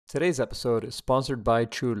Today's episode is sponsored by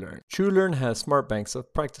TrueLearn. TrueLearn has smart banks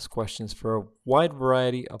of practice questions for a wide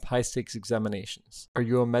variety of high-stakes examinations. Are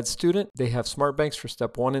you a med student? They have smart banks for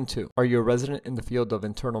step 1 and 2. Are you a resident in the field of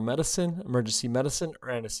internal medicine, emergency medicine, or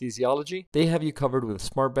anesthesiology? They have you covered with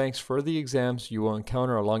smart banks for the exams you will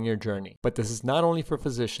encounter along your journey. But this is not only for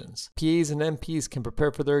physicians. PAs and NPs can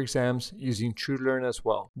prepare for their exams using TrueLearn as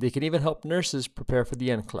well. They can even help nurses prepare for the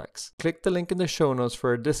NCLEX. Click the link in the show notes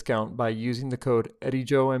for a discount by using the code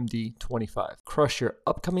EddieJoeMD25. Crush your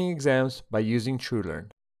upcoming exams by using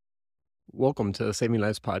TrueLearn. Welcome to the Saving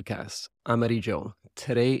Lives podcast. I'm Eddie Joe.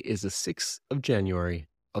 Today is the 6th of January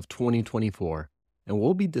of 2024, and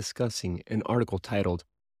we'll be discussing an article titled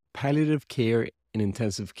Palliative Care in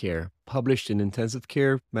Intensive Care, published in Intensive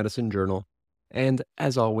Care Medicine Journal. And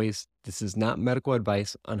as always, this is not medical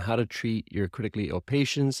advice on how to treat your critically ill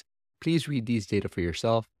patients. Please read these data for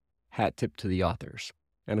yourself. Hat tip to the authors.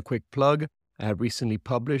 And a quick plug, I have recently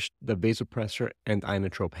published the Vasopressor and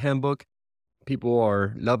Inotrope Handbook. People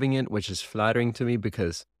are loving it, which is flattering to me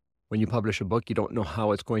because when you publish a book, you don't know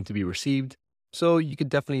how it's going to be received. So you could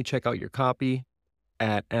definitely check out your copy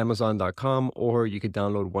at Amazon.com, or you could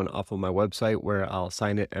download one off of my website where I'll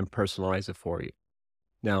sign it and personalize it for you.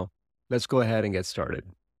 Now, let's go ahead and get started.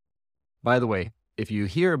 By the way, if you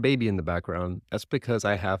hear a baby in the background, that's because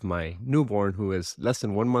I have my newborn, who is less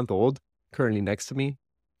than 1 month old, currently next to me.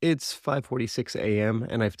 It's 5:46 a.m.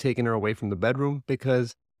 and I've taken her away from the bedroom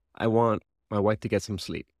because I want my wife to get some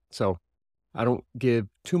sleep. So I don't give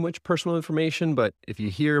too much personal information, but if you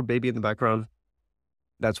hear a baby in the background,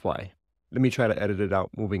 that's why. Let me try to edit it out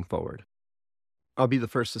moving forward. I'll be the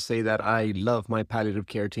first to say that I love my palliative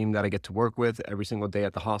care team that I get to work with every single day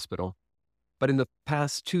at the hospital. But in the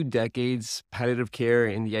past 2 decades, palliative care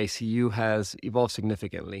in the ICU has evolved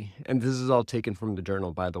significantly. And this is all taken from the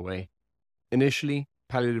journal, by the way. Initially,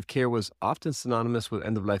 palliative care was often synonymous with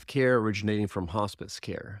end-of-life care originating from hospice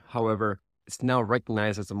care. However, it's now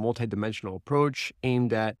recognized as a multidimensional approach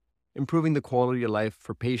aimed at improving the quality of life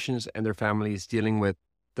for patients and their families dealing with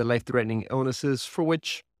the life-threatening illnesses for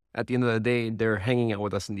which, at the end of the day, they're hanging out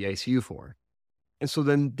with us in the ICU for. And so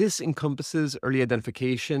then this encompasses early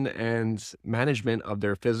identification and management of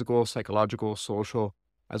their physical, psychological, social,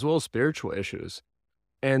 as well as spiritual issues.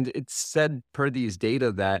 And it's said per these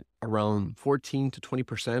data that around 14 to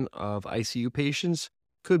 20% of ICU patients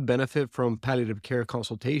could benefit from palliative care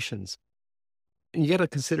consultations. And you got to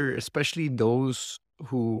consider especially those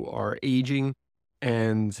who are aging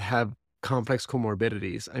and have complex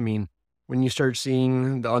comorbidities. I mean, when you start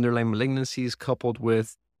seeing the underlying malignancies coupled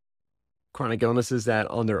with chronic illnesses that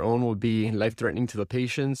on their own would be life-threatening to the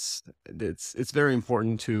patients, it's very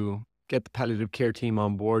important to get the palliative care team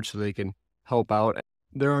on board so they can help out.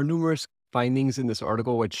 There are numerous findings in this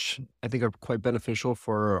article which I think are quite beneficial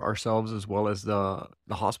for ourselves as well as the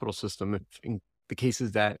hospital system in the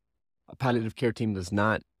cases that a palliative care team does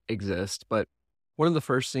not exist. But one of the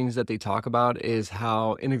first things that they talk about is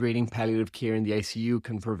how integrating palliative care in the ICU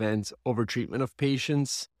can prevent overtreatment of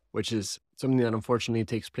patients, which is something that unfortunately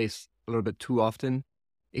takes place a little bit too often.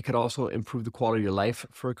 It could also improve the quality of life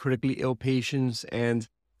for critically ill patients and,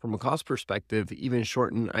 from a cost perspective, even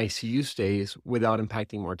shorten ICU stays without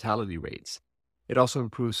impacting mortality rates. It also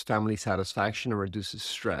improves family satisfaction and reduces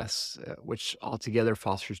stress, which altogether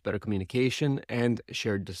fosters better communication and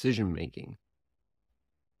shared decision-making.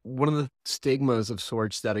 One of the stigmas of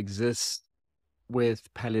sorts that exists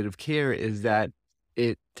with palliative care is that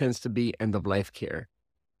it tends to be end-of-life care.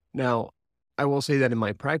 Now, I will say that in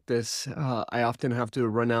my practice, I often have to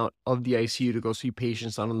run out of the ICU to go see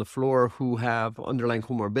patients out on the floor who have underlying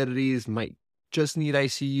comorbidities, might just need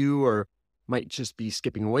ICU or might just be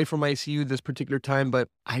skipping away from ICU this particular time. But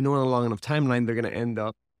I know in a long enough timeline, they're going to end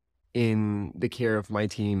up in the care of my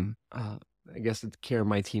team, the care of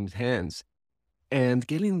my team's hands. And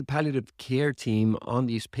getting the palliative care team on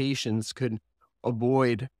these patients could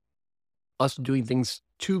avoid us doing things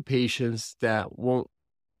to patients that won't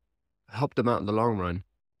help them out in the long run.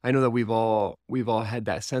 I know that we've all had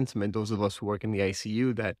that sentiment, those of us who work in the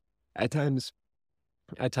ICU, that at times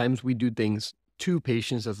we do things to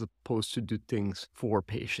patients as opposed to do things for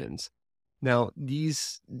patients. Now,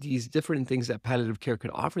 these different things that palliative care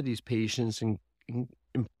could offer these patients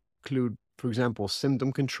include, for example,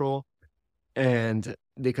 symptom control, and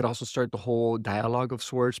they could also start the whole dialogue of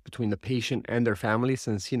sorts between the patient and their family,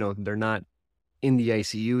 since, they're not in the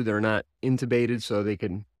ICU, they're not intubated, so they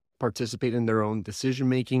can participate in their own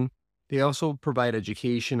decision-making. They also provide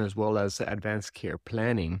education as well as advanced care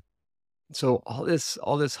planning. So all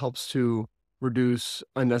this helps to reduce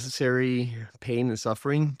unnecessary pain and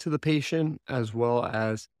suffering to the patient, as well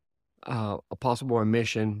as a possible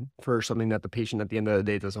admission for something that the patient at the end of the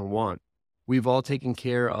day doesn't want. We've all taken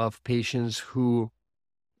care of patients who,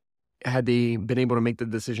 had they been able to make the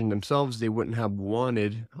decision themselves, they wouldn't have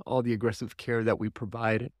wanted all the aggressive care that we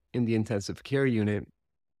provide in the intensive care unit.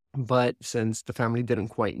 But since the family didn't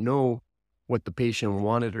quite know what the patient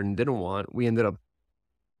wanted or didn't want, we ended up,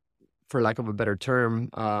 for lack of a better term,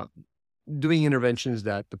 doing interventions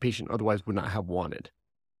that the patient otherwise would not have wanted.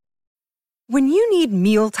 When you need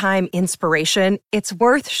mealtime inspiration, it's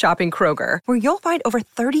worth shopping Kroger, where you'll find over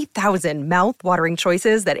 30,000 mouth-watering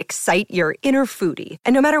choices that excite your inner foodie.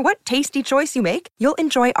 And no matter what tasty choice you make, you'll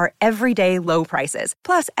enjoy our everyday low prices,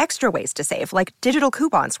 plus extra ways to save, like digital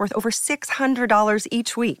coupons worth over $600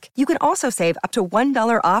 each week. You can also save up to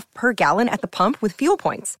 $1 off per gallon at the pump with fuel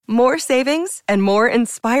points. More savings and more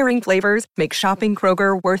inspiring flavors make shopping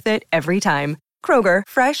Kroger worth it every time. Kroger,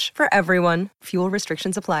 fresh for everyone. Fuel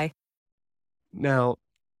restrictions apply. Now,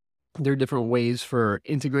 there are different ways for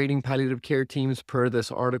integrating palliative care teams per this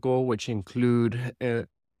article, which include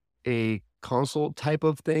a consult type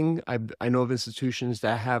of thing. I know of institutions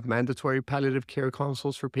that have mandatory palliative care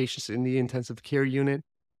consults for patients in the intensive care unit,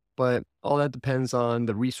 but all that depends on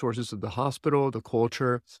the resources of the hospital, the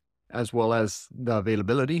culture, as well as the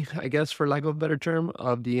availability, I guess, for lack of a better term,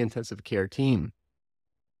 of the intensive care team.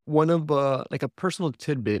 One of like a personal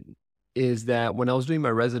tidbit is that when I was doing my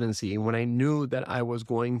residency, when I knew that I was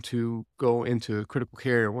going to go into critical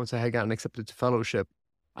care once I had gotten accepted to fellowship,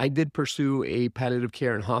 I did pursue a palliative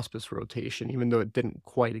care and hospice rotation, even though it didn't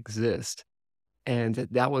quite exist. And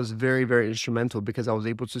that was very, very instrumental because I was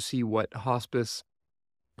able to see what hospice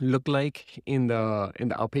looked like in the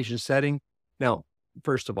outpatient setting. Now,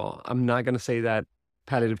 first of all, I'm not going to say that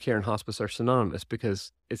palliative care and hospice are synonymous,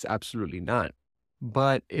 because it's absolutely not.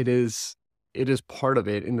 But it is part of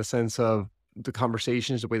it, in the sense of the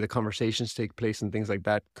conversations, the way the conversations take place and things like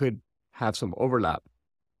that could have some overlap.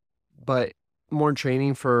 But more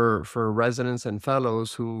training for residents and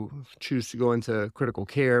fellows who choose to go into critical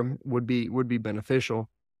care would be beneficial,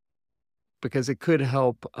 because it could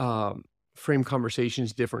help frame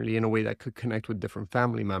conversations differently in a way that could connect with different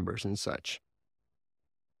family members and such.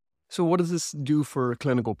 So what does this do for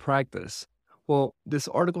clinical practice? Well, this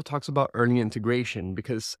article talks about early integration,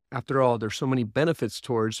 because after all, there's so many benefits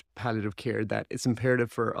towards palliative care that it's imperative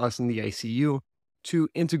for us in the ICU to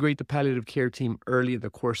integrate the palliative care team early in the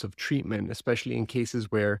course of treatment, especially in cases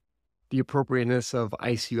where the appropriateness of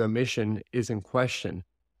ICU admission is in question.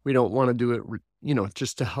 We don't want to do it,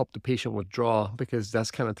 just to help the patient withdraw, because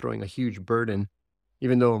that's kind of throwing a huge burden,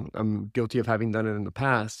 even though I'm guilty of having done it in the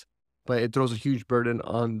past, but it throws a huge burden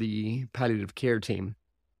on the palliative care team.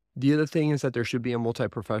 The other thing is that there should be a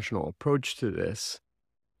multi-professional approach to this,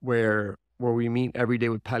 where we meet every day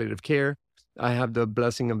with palliative care. I have the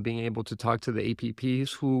blessing of being able to talk to the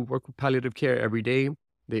APPs who work with palliative care every day.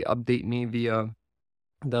 They update me via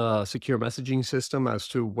the secure messaging system as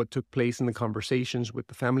to what took place in the conversations with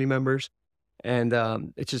the family members. And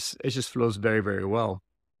it just flows very, very well.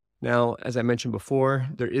 Now, as I mentioned before,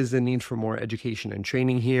 there is a need for more education and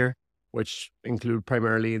training here, which include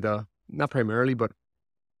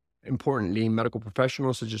importantly, medical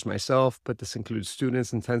professionals such as myself, but this includes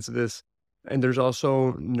students, intensivists, and there's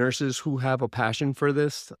also nurses who have a passion for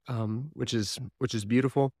this, which is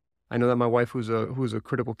beautiful. I know that my wife, who's a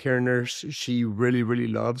critical care nurse, she really, really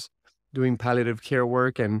loves doing palliative care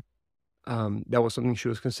work, and that was something she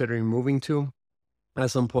was considering moving to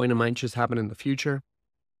at some point. It might just happen in the future.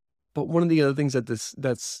 But one of the other things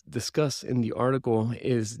that's discussed in the article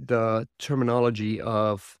is the terminology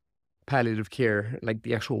of palliative care, like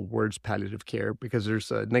the actual words palliative care, because there's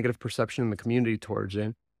a negative perception in the community towards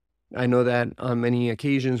it. I know that on many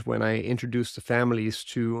occasions when I introduce the families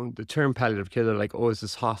to the term palliative care, they're like, oh, is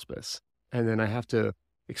this hospice? And then I have to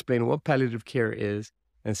explain what palliative care is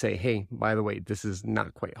and say, hey, by the way, this is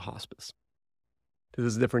not quite hospice. This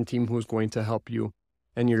is a different team who's going to help you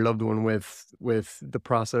and your loved one with the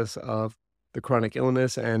process of the chronic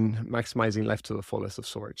illness and maximizing life to the fullest of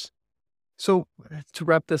sorts. So to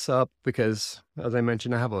wrap this up, because as I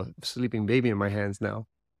mentioned, I have a sleeping baby in my hands now,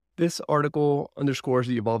 this article underscores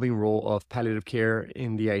the evolving role of palliative care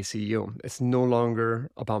in the ICU. It's no longer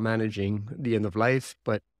about managing the end of life,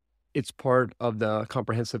 but it's part of the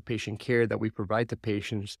comprehensive patient care that we provide to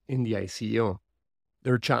patients in the ICU.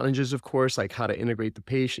 There are challenges, of course, like how to integrate the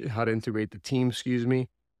team,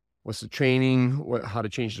 what's the training, how to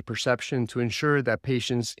change the perception to ensure that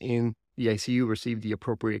patients in the ICU receive the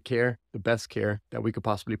appropriate care, the best care that we could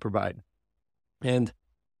possibly provide. And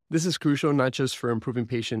this is crucial not just for improving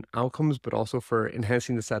patient outcomes, but also for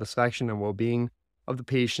enhancing the satisfaction and well-being of the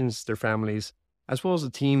patients, their families, as well as the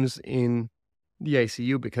teams in the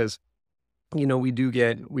ICU, because we do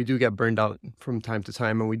get burned out from time to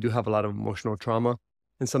time, and we do have a lot of emotional trauma.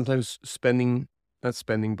 And sometimes spreading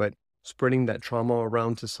that trauma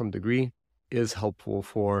around to some degree is helpful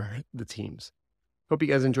for the teams. Hope you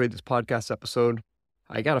guys enjoyed this podcast episode.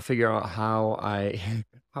 I got to figure out how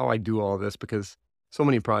I do all this, because so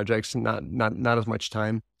many projects, not as much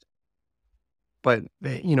time. But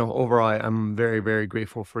overall, I'm very, very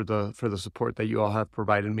grateful for the support that you all have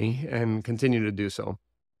provided me and continue to do so.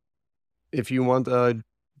 If you want a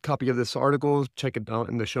copy of this article, check it out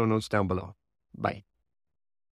in the show notes down below. Bye.